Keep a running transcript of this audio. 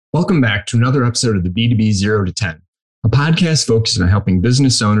Welcome back to another episode of the B2B 0 to 10, a podcast focused on helping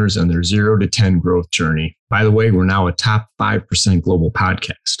business owners on their 0 to 10 growth journey. By the way, we're now a top 5% global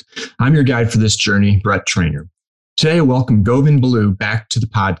podcast. I'm your guide for this journey, Brett Trainer. Today, I welcome Govind Balloo back to the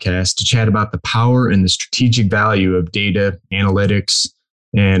podcast to chat about the power and the strategic value of data, analytics,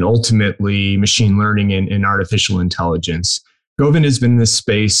 and ultimately machine learning and artificial intelligence. Govind has been in this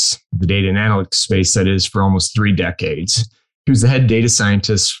space, the data and analytics space, that is, for almost 3 decades. He was the head data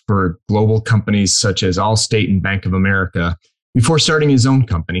scientist for global companies such as Allstate and Bank of America before starting his own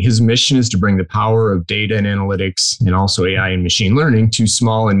company. His mission is to bring the power of data and analytics and also AI and machine learning to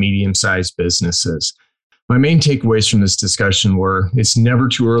small and medium-sized businesses. My main takeaways from this discussion were it's never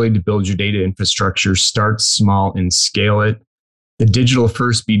too early to build your data infrastructure. Start small and scale it. The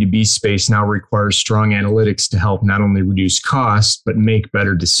digital-first B2B space now requires strong analytics to help not only reduce costs, but make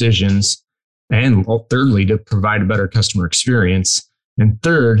better decisions. And thirdly, to provide a better customer experience. And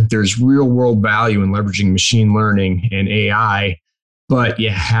third, there's real world value in leveraging machine learning and AI, but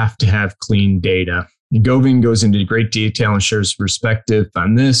you have to have clean data. Govind goes into great detail and shares perspective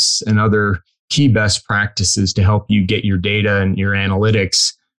on this and other key best practices to help you get your data and your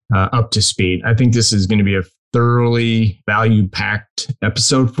analytics up to speed. I think this is going to be a thoroughly value-packed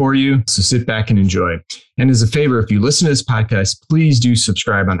episode for you. So sit back and enjoy. And as a favor, if you listen to this podcast, please do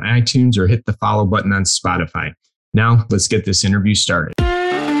subscribe on iTunes or hit the follow button on Spotify. Now, let's get this interview started.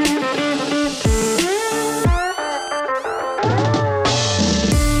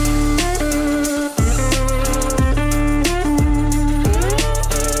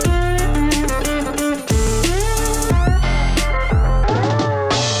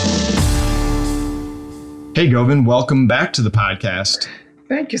 Hey, Govind, welcome back to the podcast.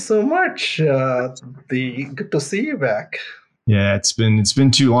 Thank you so much. Good to see you back. Yeah, it's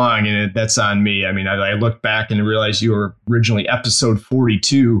been too long, and that's on me. I mean, I looked back and realized you were originally episode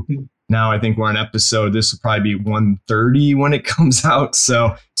 42. Now I think we're on episode, this will probably be 130 when it comes out.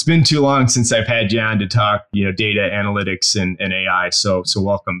 So it's been too long since I've had you on to talk, data analytics and AI. So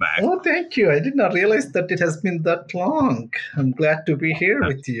welcome back. Oh, thank you. I did not realize that it has been that long. I'm glad to be here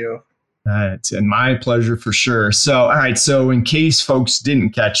with you. It's my pleasure for sure. So, all right. So in case folks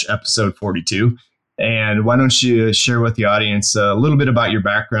didn't catch episode 42, and why don't you share with the audience a little bit about your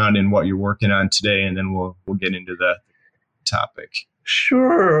background and what you're working on today, and then we'll get into the topic.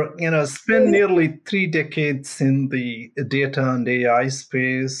 Sure. Spent nearly 3 decades in the data and AI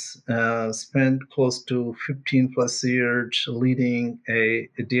space, spent close to 15 plus years leading a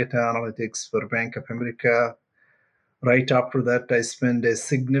data analytics for Bank of America. Right after that, I spent a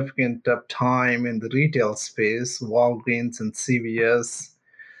significant time in the retail space, Walgreens and CVS,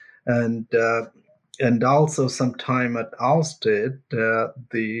 and also some time at Allstate.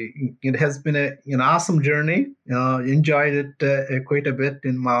 It has been an awesome journey. Enjoyed it quite a bit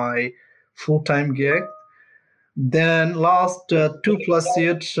in my full-time gig. Then last 2+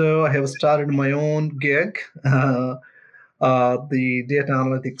 years, so I have started my own gig. The data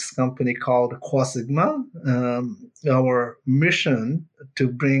analytics company called Quasigma. Our mission to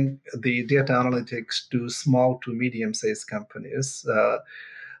bring the data analytics to small to medium-sized companies.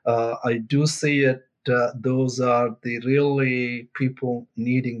 I do see it. Those are the really people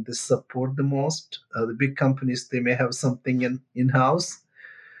needing the support the most. The big companies, they may have something in-house.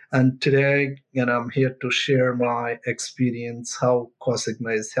 And today, I'm here to share my experience, how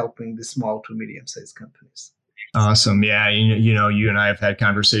Quasigma is helping the small to medium-sized companies. Awesome. Yeah. You and I have had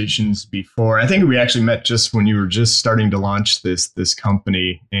conversations before. I think we actually met just when you were just starting to launch this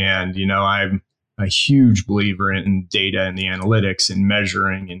company. And, I'm a huge believer in data and the analytics and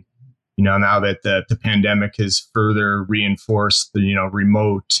measuring. And, now that the pandemic has further reinforced the,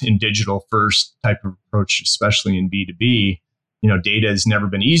 remote and digital first type of approach, especially in B2B, data has never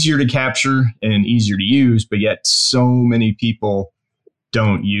been easier to capture and easier to use, but yet so many people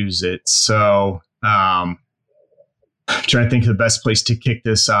don't use it. So, I'm trying to think of the best place to kick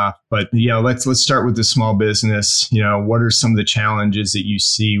this off, but let's start with the small business. What are some of the challenges that you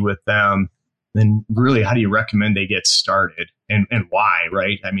see with them? Then really, how do you recommend they get started and why,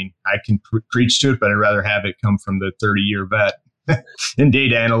 right? I mean, I can preach to it, but I'd rather have it come from the 30-year vet in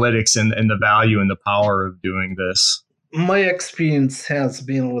data analytics and the value and the power of doing this. My experience has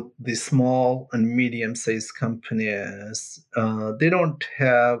been with the small and medium-sized companies. They don't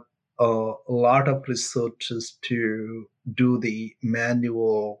have a lot of resources to do the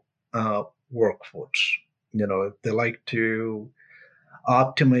manual workforce. If they like to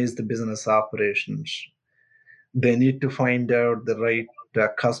optimize the business operations, they need to find out the right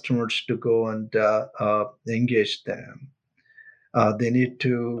customers to go and engage them. They need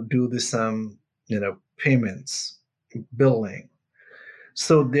to do some, payments, billing.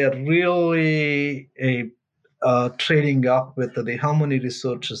 So they're really trading up with the how many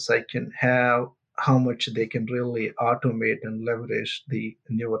resources I can have, how much they can really automate and leverage the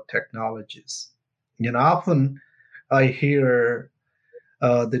newer technologies. Often I hear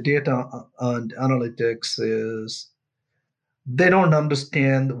the data and analytics is they don't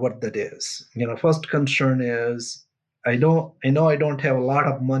understand what that is. First concern is I know I don't have a lot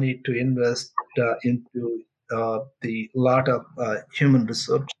of money to invest into the lot of human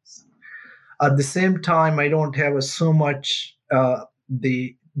resources. At the same time, I don't have so much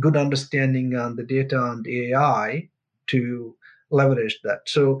the good understanding on the data and AI to leverage that.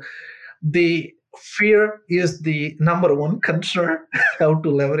 So the fear is the number one concern, how to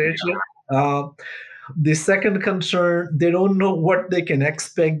leverage it. The second concern, they don't know what they can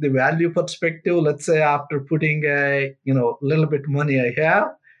expect, the value perspective. Let's say after putting a little bit money I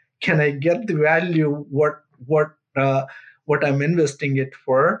have, can I get the value what I'm investing it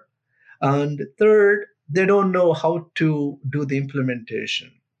for? And third, they don't know how to do the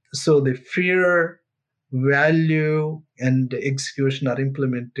implementation. So the fear, value, and execution or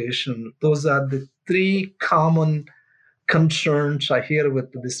implementation, those are the three common concerns I hear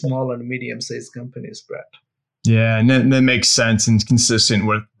with the small and medium-sized companies, Brett. Yeah, and that makes sense and consistent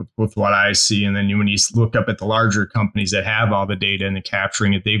with what I see. And then when you look up at the larger companies that have all the data and the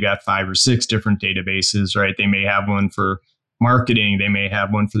capturing it, they've got 5 or 6 different databases, right? They may have one for marketing, they may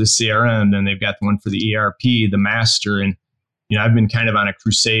have one for the CRM, then they've got the one for the ERP, the master. And I've been kind of on a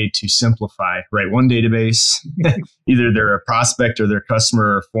crusade to simplify, right? One database, either they're a prospect or their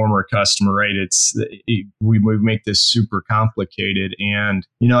customer or former customer, right? We make this super complicated. And,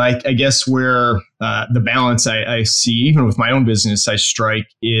 I guess where the balance I see, even with my own business, I strike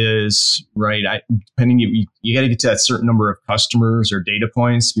is, right, you got to get to that certain number of customers or data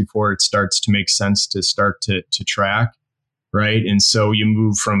points before it starts to make sense to start to track, right? And so you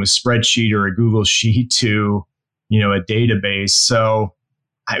move from a spreadsheet or a Google Sheet to a database. So,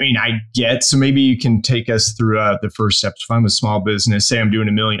 so maybe you can take us through the first steps. If I'm a small business, say I'm doing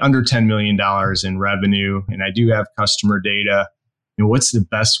under $10 million in revenue, and I do have customer data, what's the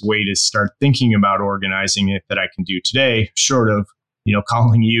best way to start thinking about organizing it that I can do today, short of,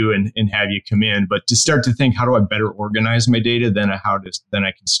 calling you and have you come in, but to start to think, how do I better organize my data? Then I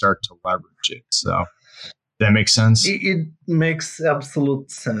can start to leverage it. So that makes sense? It makes absolute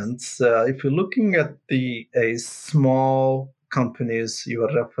sense. If you're looking at a small companies, you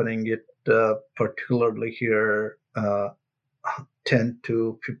are referring it particularly here, 10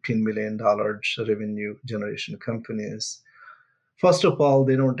 to $15 million revenue generation companies. First of all,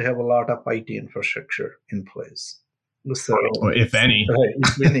 they don't have a lot of IT infrastructure in place. So, if any. Right,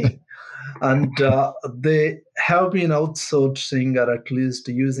 if any. And they have been outsourcing or at least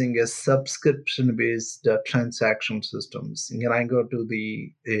using a subscription-based transaction systems. I go to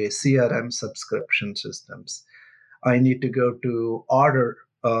the CRM subscription systems. I need to go to order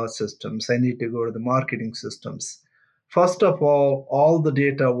systems. I need to go to the marketing systems. First of all the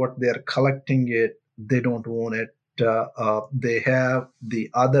data, what they're collecting it, they don't own it. They have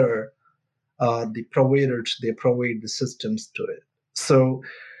the other, the providers, they provide the systems to it. So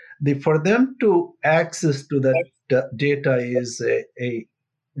for them to access to that data is a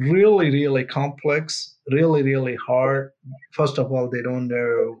really, really complex, really, really hard. First of all, they don't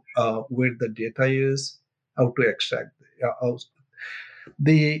know where the data is, how to extract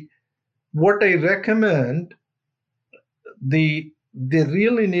the what I recommend. They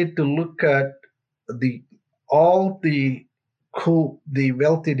really need to look at the all the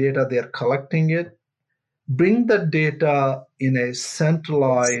wealthy data they're collecting it, bring the data in a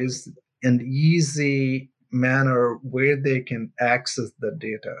centralized and easy manner where they can access the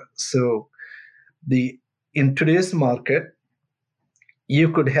data. So in today's market,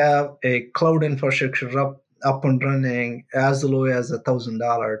 you could have a cloud infrastructure up and running as low as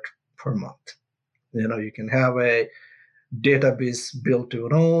 $1,000 per month. You can have a database built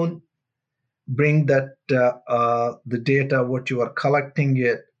your own, bring that the data, what you are collecting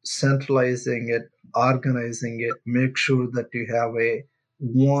it, centralizing it, organizing it, make sure that you have a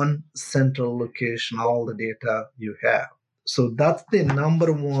one central location, all the data you have. So that's the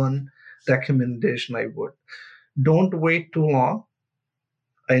number one recommendation I would. Don't wait too long.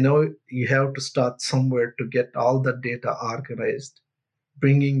 I know you have to start somewhere to get all the data organized,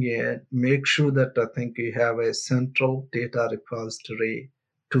 bringing in, make sure that I think you have a central data repository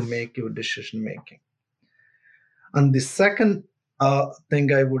to make your decision making. And the second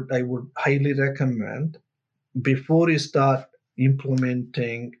thing I would highly recommend before you start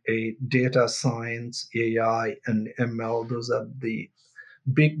implementing a data science, AI, and ML, those are the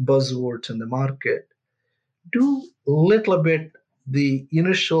big buzzwords in the market. Do a little bit the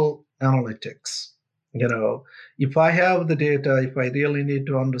initial analytics. If I have the data, if I really need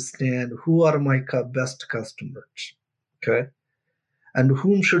to understand who are my best customers, okay, and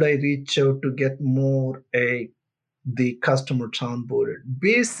whom should I reach out to get more the customers onboarded.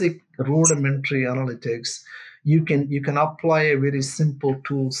 Basic rudimentary analytics. You can apply a very simple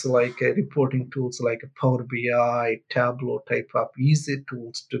tools like reporting tools like a Power BI, Tableau type of easy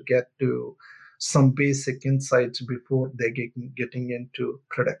tools to get to some basic insights before they getting into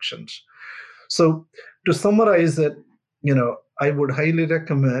predictions. So to summarize it, I would highly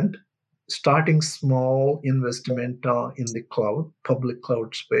recommend starting small investment in the cloud, public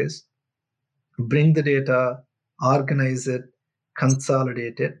cloud space, bring the data, organize it,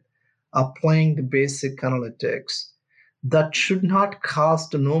 consolidate it, applying the basic analytics. That should not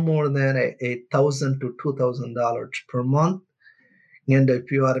cost no more than $1,000 to $2,000 per month. And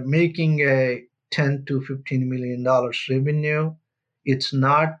if you are making a $10 to $15 million revenue, it's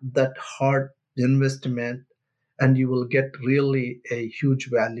not that hard investment, and you will get really a huge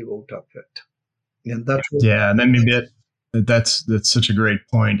value out of it. And that's what Yeah, and then maybe that's such a great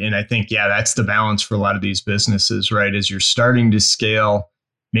point. And I think, yeah, that's the balance for a lot of these businesses, right? As you're starting to scale,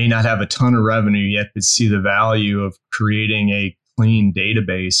 may not have a ton of revenue yet, but see the value of creating a clean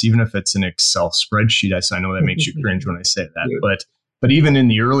database, even if it's an Excel spreadsheet. I know that makes you cringe when I say that, Yeah. but even in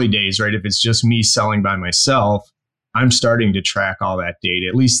the early days, right? If it's just me selling by myself, I'm starting to track all that data,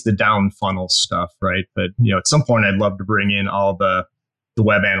 at least the down funnel stuff, right? But at some point, I'd love to bring in all the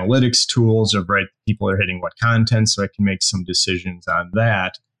web analytics tools of, right, people are hitting what content, so I can make some decisions on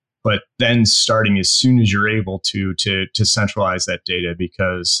that. But then starting as soon as you're able to centralize that data,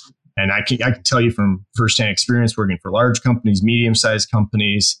 because, and I can tell you from firsthand experience working for large companies, medium-sized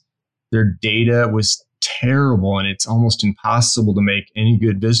companies, their data was terrible, and it's almost impossible to make any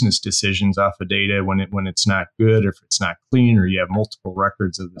good business decisions off of data when it's not good, or if it's not clean, or you have multiple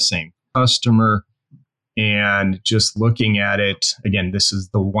records of the same customer. And just looking at it, again, this is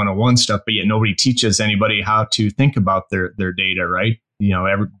the 101 stuff, but yet nobody teaches anybody how to think about their data, right?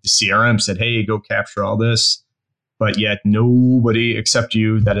 Every CRM said, hey, go capture all this, but yet nobody except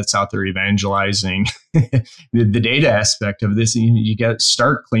you that it's out there evangelizing the data aspect of this. You got to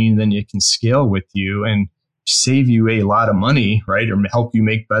start clean, then you can scale with you and save you a lot of money, right? Or help you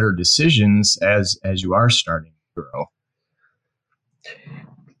make better decisions as you are starting to grow.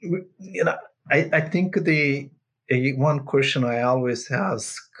 I think the one question I always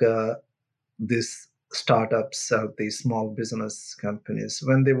ask these startups or these small business companies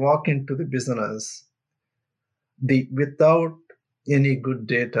when they walk into the business, without any good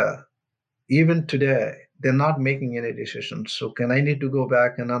data, even today, they're not making any decisions. So I need to go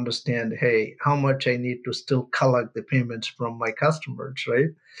back and understand, hey, how much I need to still collect the payments from my customers, right?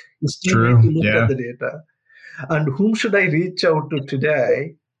 You still True. need to look Yeah. at the data. And whom should I reach out to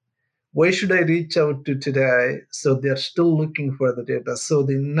today? Why should I reach out to today? So they're still looking for the data. So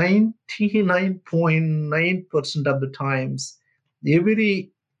the 99.9% of the times,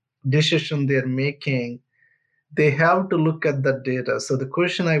 every decision they're making, they have to look at the data. So the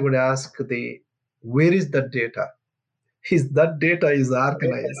question I would ask where is that data? Is that data is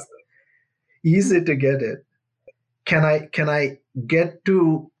organized? Easy to get it? Can I get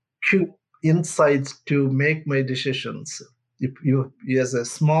to quick insights to make my decisions? If you as a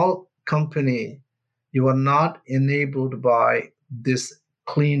small company, you are not enabled by this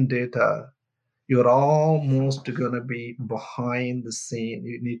clean data, you're almost going to be behind the scene.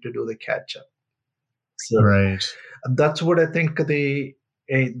 You need to do the catch up. So Right. that's what I think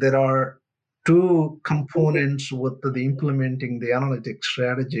there are two components with the implementing the analytics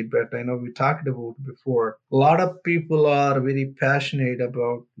strategy, but I know we talked about before. A lot of people are very passionate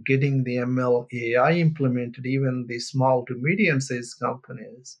about getting the ML AI implemented, even the small to medium sized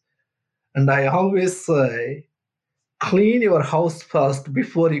companies. And I always say, clean your house first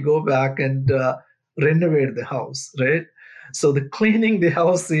before you go back and renovate the house, right? So the cleaning the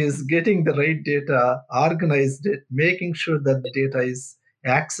house is getting the right data, organized it, making sure that the data is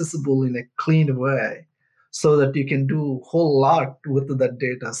accessible in a clean way so that you can do a whole lot with that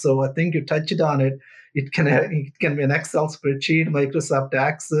data. So I think you touched on it. It can be an Excel spreadsheet, Microsoft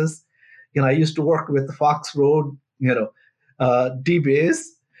Access. I used to work with Fox Road, DBase.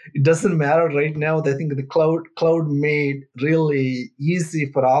 It doesn't matter right now. I think the cloud made really easy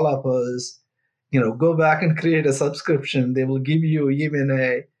for all of us. Go back and create a subscription. They will give you even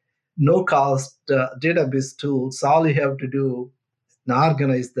a no cost database tools. All you have to do is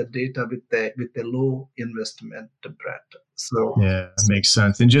organize the data with the low investment, Brett. So Yeah, makes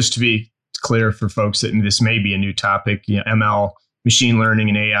sense. And just to be clear for folks that this may be a new topic, ML, machine learning,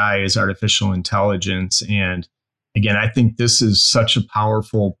 and AI is artificial intelligence. And again, I think this is such a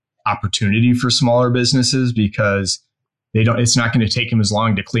powerful opportunity for smaller businesses because it's not going to take them as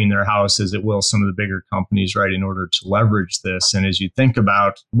long to clean their house as it will some of the bigger companies, right, in order to leverage this. And as you think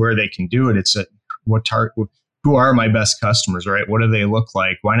about where they can do it, it's who are my best customers, right? What do they look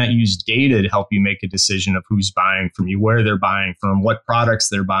like? Why not use data to help you make a decision of who's buying from you, where they're buying from, what products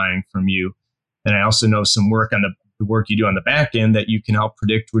they're buying from you? And I also know some work on the work you do on the back end that you can help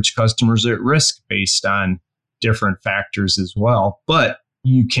predict which customers are at risk based on different factors as well. But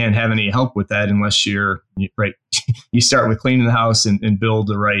you can't have any help with that unless you're right. You start with cleaning the house and build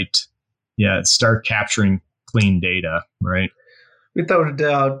the right, start capturing clean data, right? Without a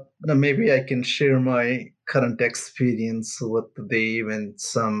doubt, maybe I can share my current experience with even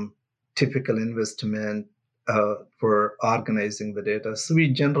some typical investment for organizing the data. So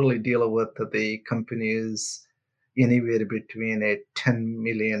we generally deal with the companies anywhere between a $10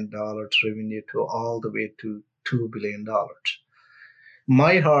 million revenue to all the way to $2 billion.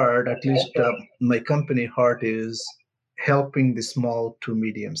 My heart, at least my company heart, is helping the small to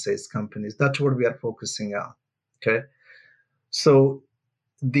medium sized companies. That's what we are focusing on. Okay. So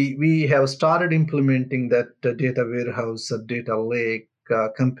we have started implementing that data warehouse, data lake,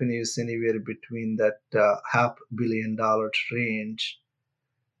 companies anywhere between that $500 million range.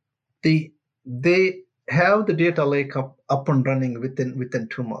 They have the data lake up and running within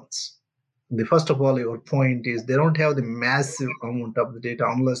 2 months. The first of all, your point is they don't have the massive amount of the data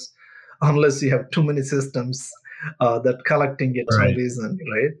unless you have too many systems that collecting it some Right. reason,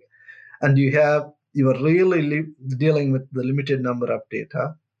 right? And you are really dealing with the limited number of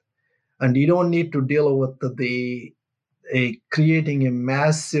data, and you don't need to deal with creating a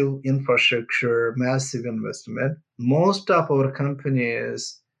massive infrastructure, massive investment. Most of our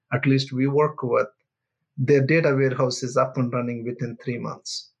companies, at least we work with, their data warehouse is up and running within 3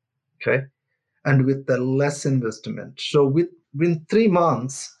 months. Okay. And with the less investment. So within 3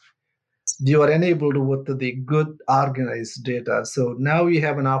 months, you are enabled with the good organized data. So now you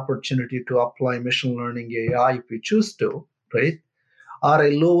have an opportunity to apply machine learning AI if you choose to, right? Or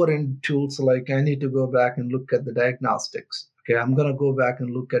a lower end tools like I need to go back and look at the diagnostics. Okay, I'm going to go back and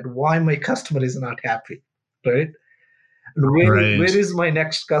look at why my customer is not happy, right? And where Right. is my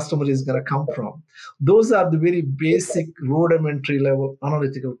next customer is going to come from? Those are the very basic rudimentary level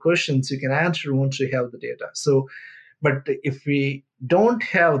analytical questions you can answer once you have the data. So, but if we don't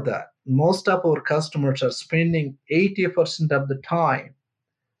have that, most of our customers are spending 80% of the time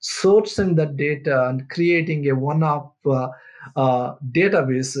sourcing that data and creating a one-off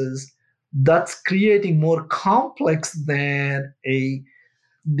databases that's creating more complex than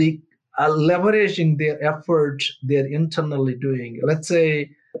the leveraging their efforts they're internally doing. Let's say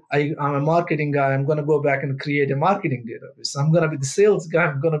I'm a marketing guy. I'm going to go back and create a marketing database. I'm going to be the sales guy.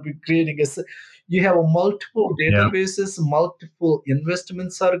 I'm going to be creating you have multiple Yeah. databases, multiple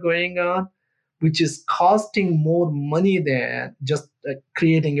investments are going on, which is costing more money than just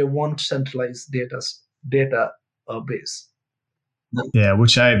creating a one centralized data base. Yeah,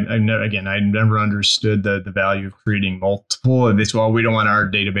 which I never understood the value of creating multiple. And it's, well, we don't want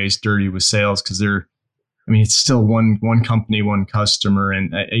our database dirty with sales because it's still one company, one customer.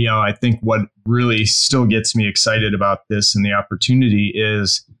 And I think what really still gets me excited about this and the opportunity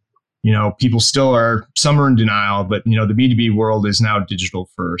is, people still some are in denial, but the B2B world is now digital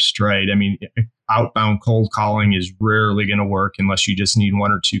first, right? Outbound cold calling is rarely going to work unless you just need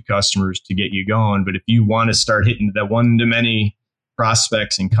one or two customers to get you going. But if you want to start hitting that one to many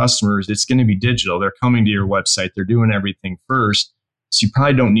prospects and customers, it's going to be digital. They're coming to your website. They're doing everything first. So you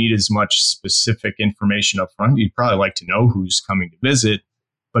probably don't need as much specific information up front. You'd probably like to know who's coming to visit,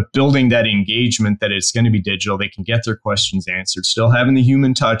 but building that engagement that it's going to be digital, they can get their questions answered, still having the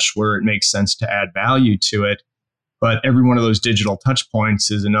human touch where it makes sense to add value to it. But every one of those digital touch points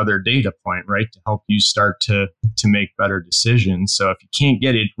is another data point, right, to help you start to make better decisions. So if you can't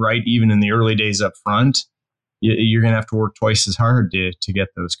get it right, even in the early days up front, you're going to have to work twice as hard to get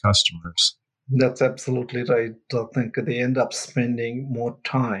those customers. That's absolutely right. I think they end up spending more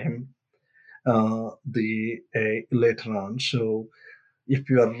time later on. So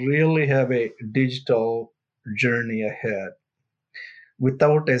if you really have a digital journey ahead,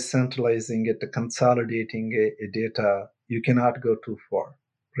 without centralizing it, consolidating a data, you cannot go too far,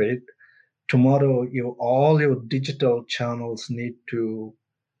 right? Tomorrow, all your digital channels need to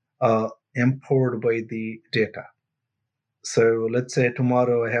empowered by the data. So let's say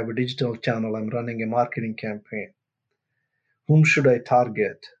tomorrow I have a digital channel, I'm running a marketing campaign. Whom should I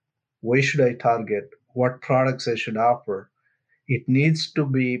target? Why should I target? What products I should offer? It needs to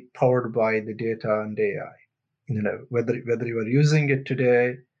be powered by the data and AI. Whether you are using it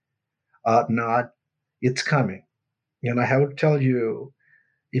today or not, it's coming. And I have to tell you,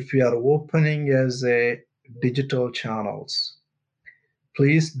 if you are opening as a digital channels,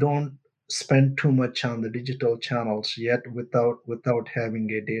 please don't spend too much on the digital channels yet without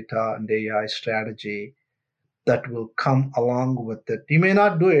having a data and AI strategy that will come along with it. You may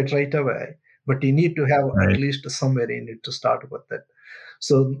not do it right away, but you need to have at Right. least somewhere you need to start with it.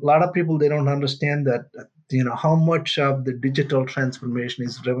 So a lot of people, they don't understand that, how much of the digital transformation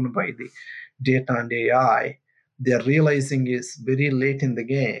is driven by the data and AI. They're realizing is very late in the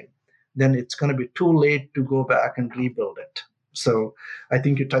game. Then it's going to be too late to go back and rebuild it. So I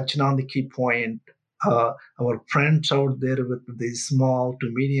think you're touching on the key point. Our friends out there with these small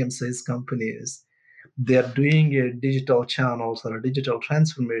to medium-sized companies, they're doing a digital channels or a digital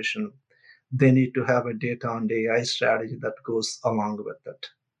transformation. They need to have a data and AI strategy that goes along with it.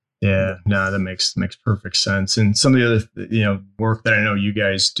 Yeah, no, that makes perfect sense. And some of the other work that I know you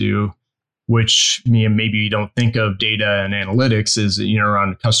guys do, which maybe you don't think of data and analytics, is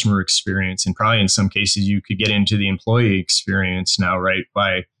around customer experience, and probably in some cases you could get into the employee experience now, right?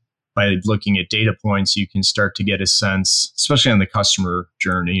 By looking at data points, you can start to get a sense, especially on the customer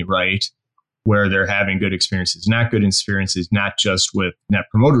journey, right, where they're having good experiences, not good experiences, not just with Net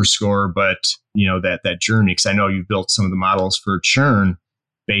Promoter Score, but that journey. Because I know you've built some of the models for churn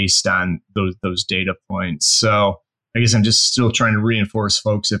based on those data points. So I guess I'm just still trying to reinforce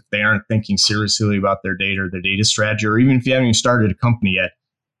folks, if they aren't thinking seriously about their data or their data strategy, or even if you haven't even started a company yet,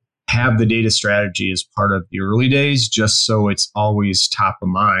 have the data strategy as part of the early days, just so it's always top of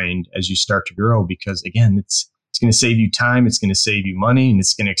mind as you start to grow. Because again, it's going to save you time, it's going to save you money, and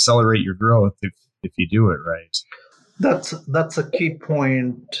it's going to accelerate your growth if you do it right. That's a key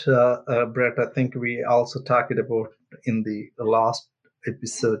point, Brett. I think we also talked about in the last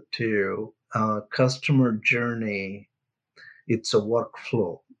episode too. Customer journey, it's a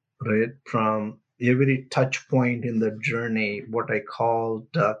workflow, right? From every touch point in the journey, what I call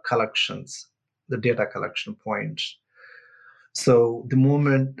collections, the data collection points. So the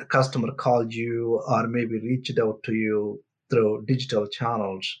moment the customer called you or maybe reached out to you through digital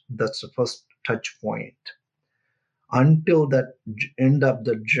channels, that's the first touch point. Until that end of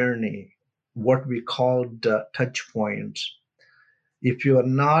the journey, what we call the touch points, if you are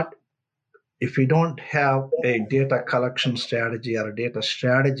not, if you don't have a data collection strategy or a data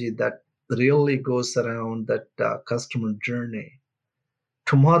strategy that really goes around that customer journey,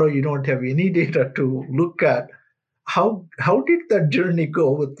 tomorrow you don't have any data to look at. How did that journey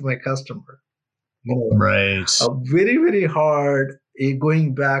go with my customer? Right. Very, very hard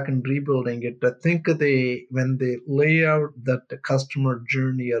going back and rebuilding it. I think when they lay out that the customer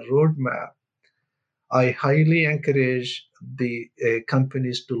journey or roadmap, I highly encourage the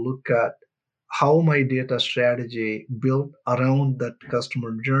companies to look at how my data strategy built around that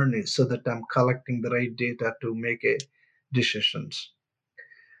customer journey so that I'm collecting the right data to make decisions.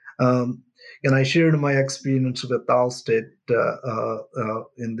 And I shared my experience with Allstate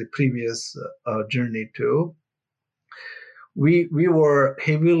in the previous journey too. We were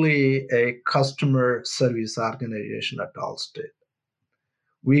heavily a customer service organization at Allstate.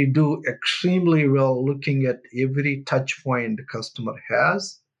 We do extremely well looking at every touch point the customer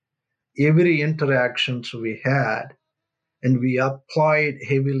has, every interactions we had, and we applied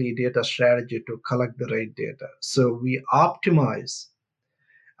heavily data strategy to collect the right data. So we optimize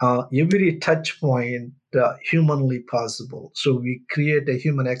every touch point humanly possible. So we create a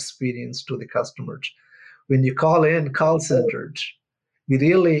human experience to the customers. When you call in call centers, we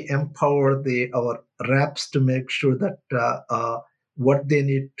really empower our reps to make sure that what they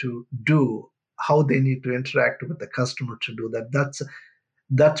need to do, how they need to interact with the customer to do that.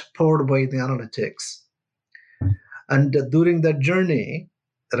 That's powered by the analytics. And during that journey,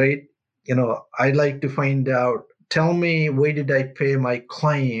 right, I like to find out, tell me, where did I pay my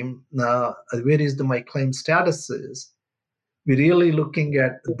claim? Where is my claim status is? We're really looking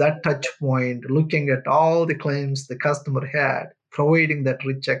at that touch point, looking at all the claims the customer had, providing that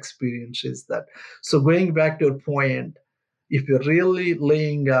rich experience is that. So going back to your point, if you're really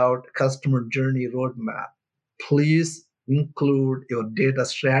laying out customer journey roadmap, please include your data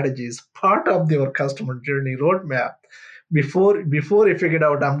strategies part of your customer journey roadmap before you figured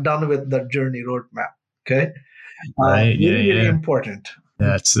out I'm done with the journey roadmap. Okay. Right. Very, very important.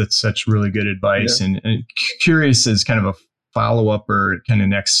 That's such really good advice. Yeah. And curious as kind of a follow up or kind of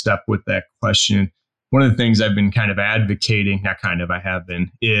next step with that question. One of the things I've been kind of advocating, not kind of, I have been,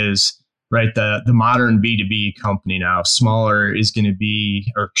 is right, the modern B2B company now, smaller, is going to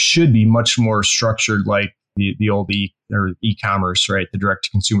be or should be much more structured like the old e-commerce, right? The direct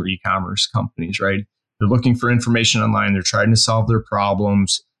to consumer e-commerce companies, right? They're looking for information online. They're trying to solve their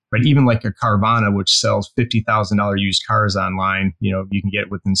problems. right? Even like a Carvana, which sells $50,000 used cars online, you can get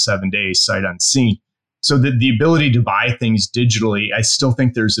within 7 days, sight unseen. So the ability to buy things digitally, I still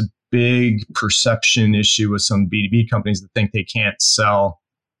think there's a big perception issue with some B2B companies that think they can't sell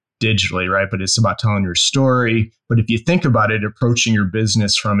digitally, right? But it's about telling your story. But if you think about it, approaching your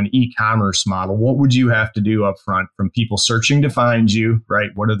business from an e-commerce model, what would you have to do up front from people searching to find you,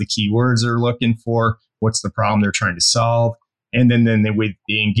 right? What are the keywords they're looking for? What's the problem they're trying to solve? And then they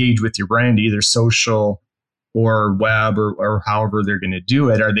engage with your brand, either social or web or however they're going to do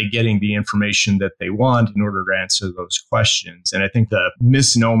it. Are they getting the information that they want in order to answer those questions? And I think the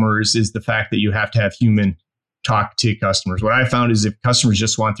misnomers is the fact that you have to have human talk to customers. What I found is if customers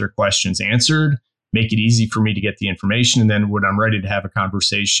just want their questions answered, make it easy for me to get the information. And then when I'm ready to have a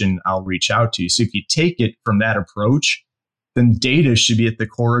conversation, I'll reach out to you. So if you take it from that approach, then data should be at the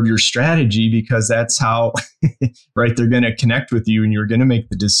core of your strategy, because that's how, right, they're going to connect with you and you're going to make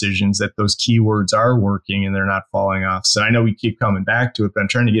the decisions that those keywords are working and they're not falling off. So I know we keep coming back to it, but I'm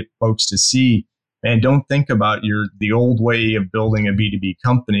trying to get folks to see, and don't think about the old way of building a B2B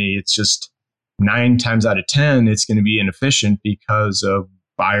company. It's just 9 times out of 10, it's going to be inefficient because of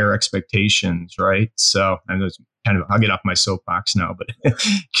buyer expectations, right? So I know I'll get off my soapbox now, but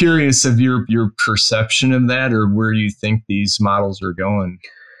curious of your perception of that, or where you think these models are going.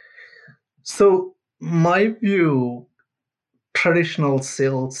 So my view, traditional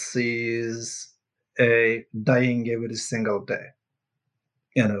sales is dying every single day.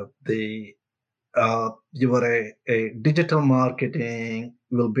 A digital marketing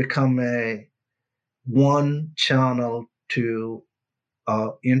will become a one channel to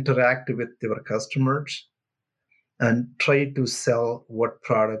interact with your customers and try to sell what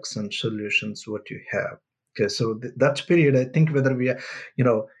products and solutions what you have. Okay, so that period, I think whether we are,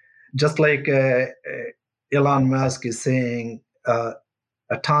 just like Elon Musk is saying,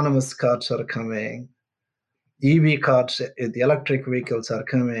 autonomous cars are coming, EV cars, the electric vehicles are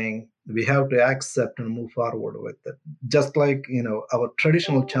coming. We have to accept and move forward with it. Just like, our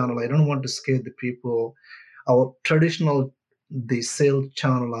traditional channel, I don't want to scare the people. Our traditional, the sales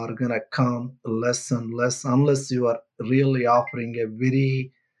channel are going to come less and less unless you are really offering a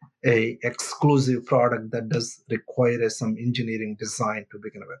very exclusive product that does require some engineering design to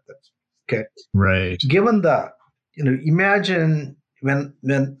begin with it. Okay. Right. Given that, imagine when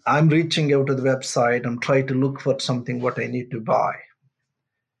I'm reaching out to the website, I'm trying to look for something what I need to buy.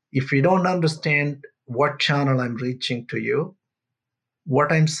 If you don't understand what channel I'm reaching to you, what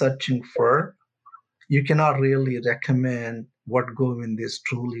I'm searching for, you cannot really recommend what Govind is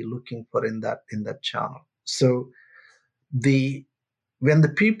truly looking for in that channel. So when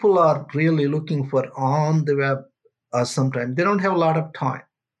the people are really looking for on the web, sometimes they don't have a lot of time.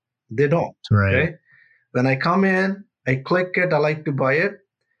 They don't. Right. Okay? When I come in, I click it, I like to buy it.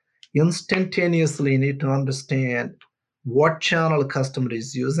 Instantaneously, you need to understand what channel customer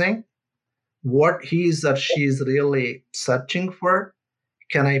is using, what he or she is really searching for.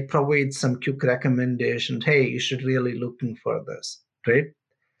 Can I provide some quick recommendations? Hey, you should really looking for this, right?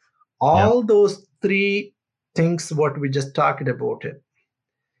 All those 3 things, what we just talked about it.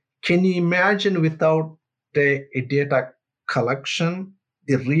 Can you imagine without a data collection,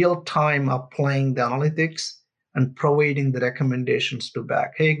 the real time applying the analytics and providing the recommendations to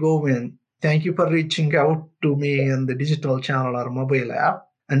back? Hey, Govind, thank you for reaching out to me in the digital channel or mobile app.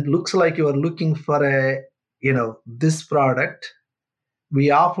 And looks like you are looking for this product. We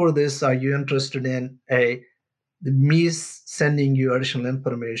offer this. Are you interested in me sending you additional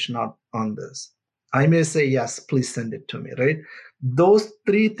information on this? I may say, yes, please send it to me, right? Those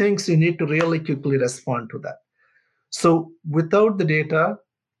 3 things, you need to really quickly respond to that. So without the data,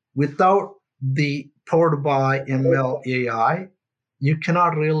 without the powered by ML AI, you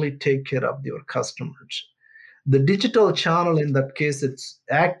cannot really take care of your customers. The digital channel, in that case, it's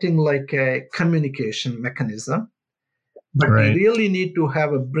acting like a communication mechanism, but you really need to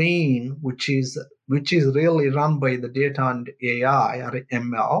have a brain which is really run by the data and AI or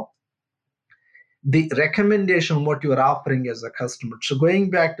ML. The recommendation what you are offering as a customer. So going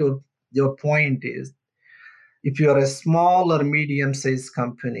back to your point is, if you are a small or medium-sized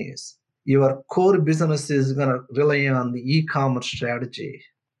companies, your core business is going to rely on the e-commerce strategy.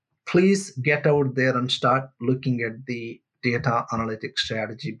 Please get out there and start looking at the data analytics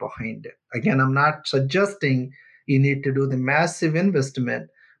strategy behind it. Again, I'm not suggesting you need to do the massive investment,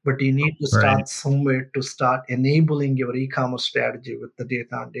 but you need to start somewhere to start enabling your e-commerce strategy with the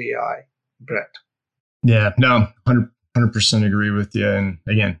data and AI, Brett. Yeah, no, 100% agree with you. And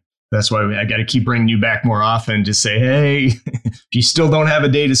again, that's why I got to keep bringing you back more often to say, hey, if you still don't have a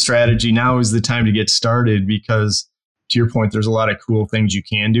data strategy, now is the time to get started, because to your point, there's a lot of cool things you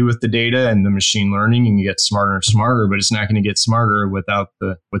can do with the data and the machine learning, and you get smarter and smarter, but it's not going to get smarter without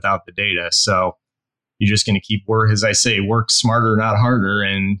the data. So you're just going to keep as I say, work smarter, not harder,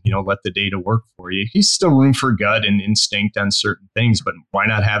 and let the data work for you. There's still room for gut and instinct on certain things, but why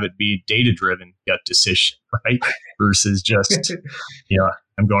not have it be data-driven gut decision, right? Versus just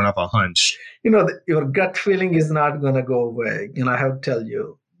I'm going off a hunch. Your gut feeling is not going to go away. I have to tell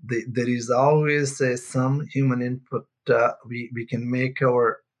you, there is always some human input. We can make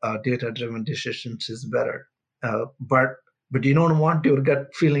our data-driven decisions is better, but you don't want your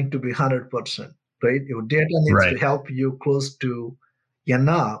gut feeling to be 100%. Right? Your data needs to help you close to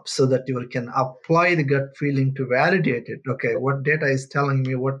enough so that you can apply the gut feeling to validate it. Okay, what data is telling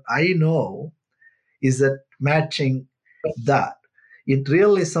me, what I know, is that matching that. It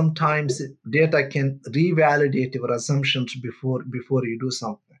really sometimes data can revalidate your assumptions before you do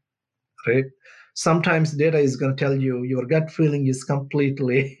something, right? Sometimes data is going to tell you your gut feeling is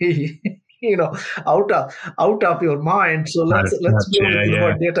completely out of your mind. So let's go with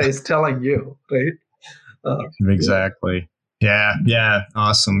what data is telling you, right? Exactly. Yeah.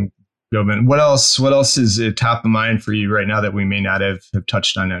 Awesome. Govind. What else is top of mind for you right now that we may not have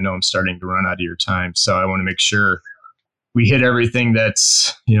touched on? I know I'm starting to run out of your time, so I want to make sure we hit everything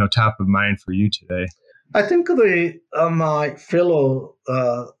that's top of mind for you today. I think my fellow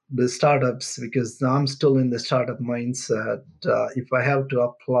the startups, because I'm still in the startup mindset. If I have to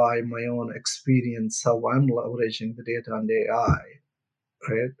apply my own experience, how I'm leveraging the data and AI,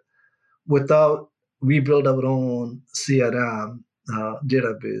 right? We build our own CRM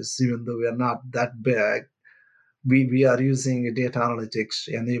database, even though we are not that big. We are using data analytics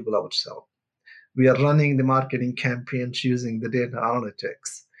to enable ourselves. We are running the marketing campaigns using the data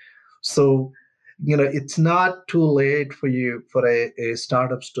analytics. So, it's not too late for a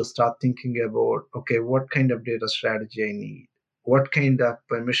startups to start thinking about, okay, what kind of data strategy I need? What kind of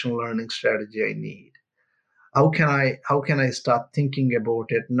machine learning strategy I need? How can I start thinking about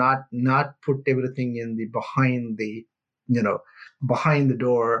it? Not put everything in the behind the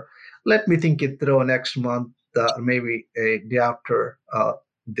door. Let me think it through next month, maybe a day after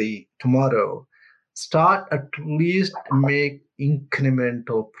the tomorrow. Start at least make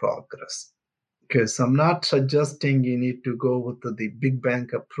incremental progress. Because I'm not suggesting you need to go with the big bang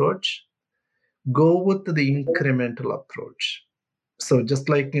approach. Go with the incremental approach. So just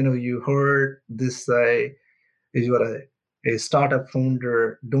like you heard this say, if you are a startup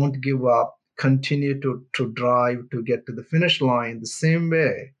founder, don't give up. Continue to drive to get to the finish line the same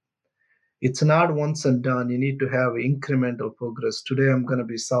way. It's not once and done. You need to have incremental progress. Today, I'm going to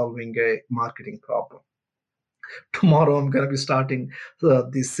be solving a marketing problem. Tomorrow, I'm going to be starting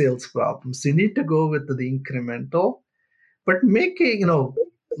the sales problems. You need to go with the incremental, but make a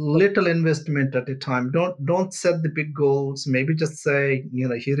little investment at a time. Don't set the big goals. Maybe just say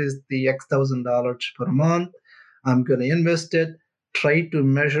here is the X $1,000 per month. I'm going to invest it. Try to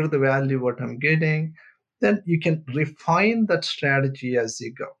measure the value what I'm getting. Then you can refine that strategy as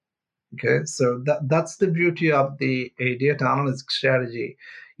you go. Okay, so that's the beauty of a data analytics strategy.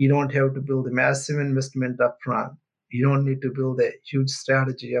 You don't have to build a massive investment upfront. You don't need to build a huge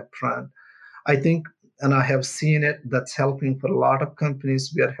strategy upfront. I think, and I have seen it, that's helping for a lot of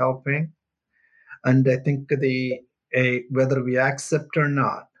companies we are helping. And I think whether we accept or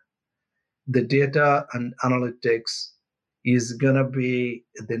not, the data and analytics is going to be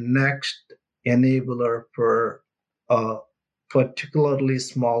the next enabler for particularly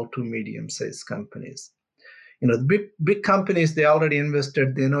small to medium-sized companies. The big companies, they already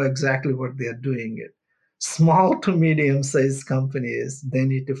invested, they know exactly what they are doing it. Small to medium-sized companies, they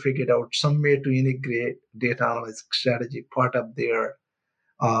need to figure out some way to integrate data analytics strategy part of their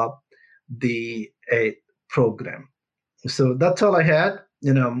program. So that's all I had.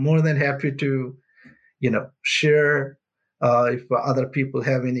 More than happy to share if other people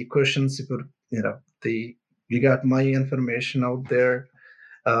have any questions. If you got my information out there.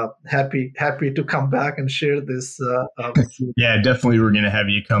 Happy to come back and share this. Yeah, definitely. We're going to have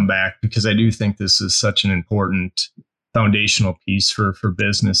you come back because I do think this is such an important foundational piece for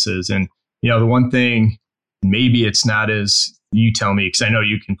businesses. And, the one thing, maybe it's not as you tell me, because I know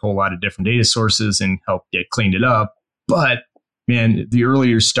you can pull a lot of different data sources and help get cleaned it up. But man, the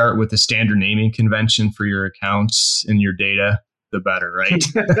earlier you start with the standard naming convention for your accounts and your data, the better, right?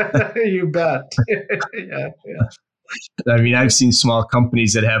 You bet. Yeah. I mean, I've seen small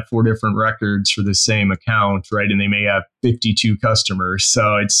companies that have 4 different records for the same account, right? And they may have 52 customers.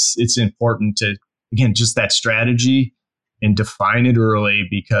 So it's important to, again, just that strategy and define it early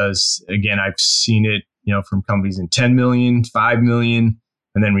because, again, I've seen it, from companies in 10 million, 5 million,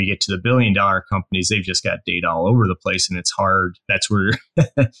 And then we get to the $1 billion companies, they've just got data all over the place and it's hard. That's where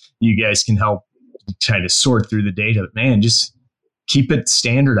you guys can help try to sort through the data. Man, just keep it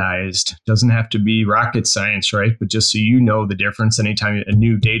standardized. Doesn't have to be rocket science, right? But just so you know the difference, anytime a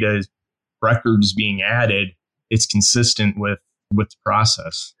new data record is being added, it's consistent with the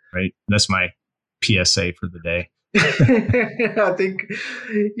process, right? That's my PSA for the day. I think,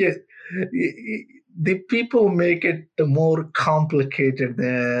 yes, the people make it more complicated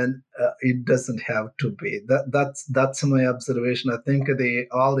than it doesn't have to be. That's my observation. I think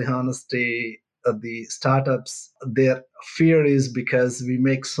all the honesty, the startups, their fear is because we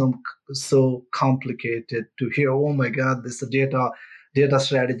make so complicated to hear. Oh my God, this data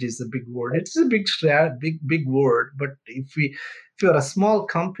strategy is a big word. It's a big word. But if you're a small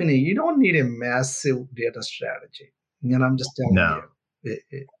company, you don't need a massive data strategy. And I'm just telling No. you.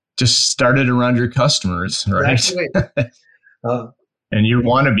 Just start it around your customers, right? Exactly. And you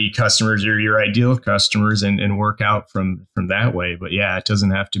want to be customers, or your ideal customers, and work out from that way. But yeah, it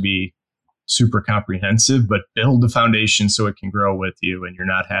doesn't have to be super comprehensive, but build the foundation so it can grow with you, and you're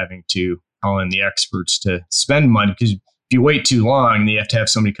not having to call in the experts to spend money, because if you wait too long and you have to have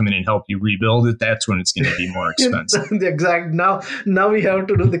somebody come in and help you rebuild it, that's when it's going to be more expensive. Exactly. Now we have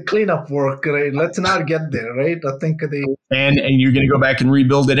to do the cleanup work, right? Let's not get there, right? I think and you're going to go back and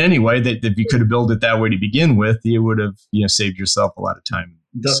rebuild it anyway. That if you could have built it that way to begin with, you would have saved yourself a lot of time.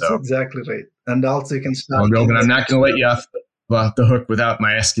 That's exactly right. And also you can start. Well, Govind, I'm not going to let you off the hook without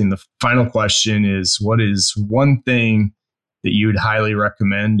my asking the final question: is what is one thing that you would highly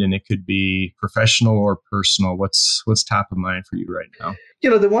recommend? And it could be professional or personal. What's top of mind for you right now?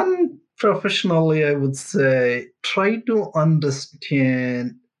 The one professionally, I would say, try to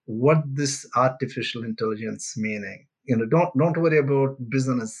understand what this artificial intelligence meaning. Don't worry about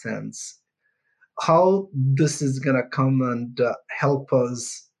business sense. How this is gonna come and help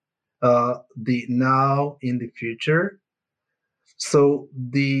us the now in the future. So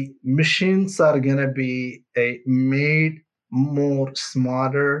the machines are gonna be made more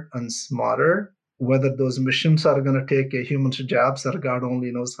smarter and smarter. Whether those machines are gonna take a human's jobs, or God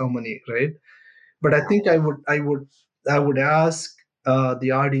only knows how many, right? But I think I would ask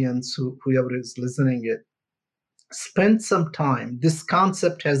the audience, whoever is listening, it spend some time. This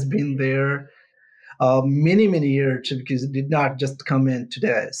concept has been there many years, because it did not just come in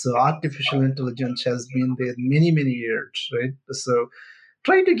today. So artificial intelligence has been there many years, right? So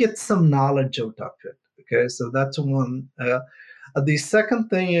try to get some knowledge out of it. Okay, so that's one. The second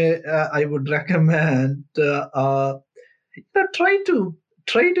thing I would recommend, try to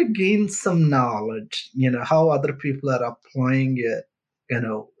gain some knowledge. How other people are applying it.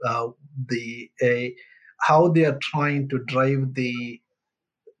 How they are trying to drive the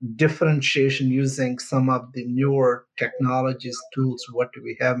differentiation using some of the newer technologies, tools, what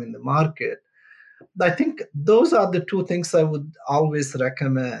we have in the market. I think those are the two things I would always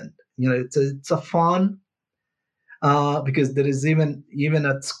recommend. It's a fun, because there is even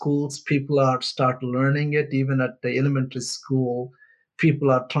at schools, people are start learning it. Even at the elementary school, people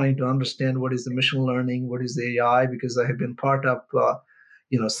are trying to understand what is the machine learning, what is AI. Because I have been part of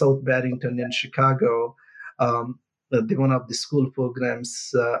South Barrington in Chicago. One of the school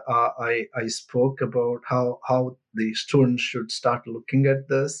programs, I spoke about how the students should start looking at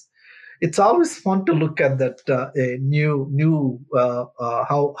this. It's always fun to look at that how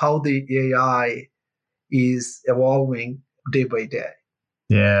the AI is evolving day by day.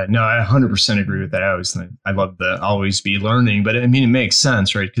 Yeah, no, I 100% agree with that. I love the always be learning, but I mean, it makes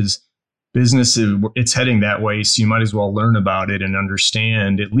sense, right? Because business it's heading that way, so you might as well learn about it and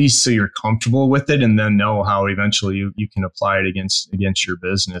understand, at least so you're comfortable with it, and then know how eventually you can apply it against your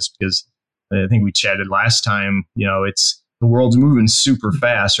business. Because I think we chatted last time, it's the world's moving super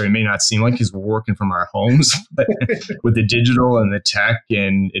fast, or it may not seem like, because we're working from our homes, but with the digital and the tech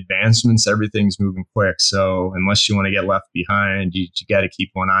and advancements, everything's moving quick. So unless you want to get left behind, you got to keep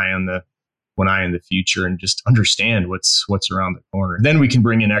one eye in the future and just understand what's around the corner. Then we can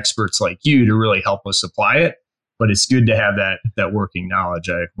bring in experts like you to really help us apply it. But it's good to have that working knowledge.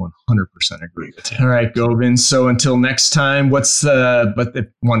 I 100% agree with you. All right, Govind. So until next time, but if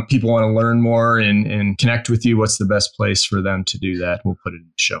people want to learn more and connect with you, what's the best place for them to do that? We'll put it in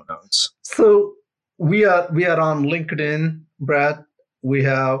the show notes. So we are on LinkedIn, Brad. We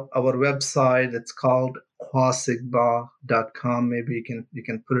have our website. It's called quasigma.com. Maybe you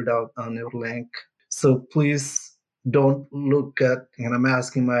can put it out on your link. So please don't look at, and I'm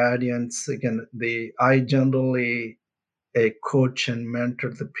asking my audience again, I generally coach and mentor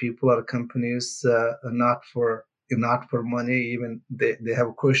the people or companies, not for money. Even they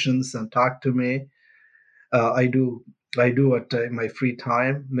have questions and talk to me. I do I do it in my free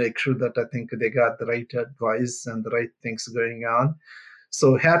time, make sure that I think they got the right advice and the right things going on.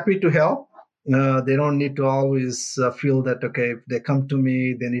 So happy to help. They don't need to always feel that, okay, if they come to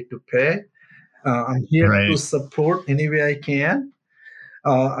me, they need to pay. I'm here to Right. support any way I can.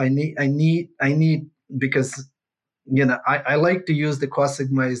 I need, because I like to use the Cost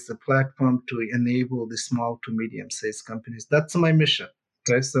Sigma as the platform to enable the small to medium sized companies. That's my mission.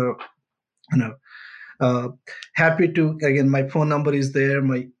 Okay, so you know, uh, happy to, again, my phone number is there,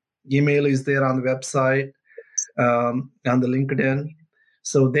 my email is there on the website, on the LinkedIn,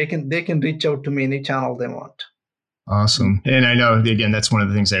 so they can reach out to me any channel they want. Awesome. And I know, again, that's one of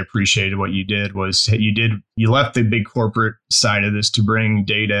the things I appreciated what you did was you left the big corporate side of this to bring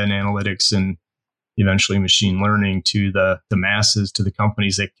data and analytics and eventually machine learning to the masses, to the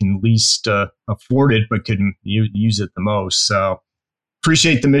companies that can least afford it, but can use it the most. So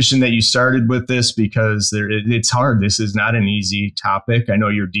appreciate the mission that you started with this, because it's hard. This is not an easy topic. I know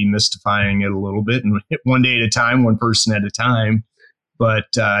you're demystifying it a little bit, and one day at a time, one person at a time.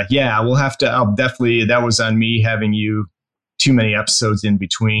 But I'll definitely, that was on me having you too many episodes in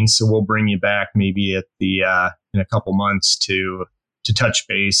between. So we'll bring you back maybe at in a couple months to touch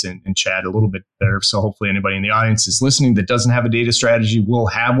base and chat a little bit better. So hopefully anybody in the audience is listening that doesn't have a data strategy will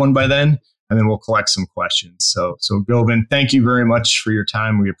have one by then, and then we'll collect some questions. So Govind, thank you very much for your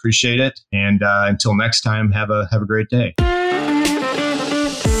time. We appreciate it. And until next time, have a great day.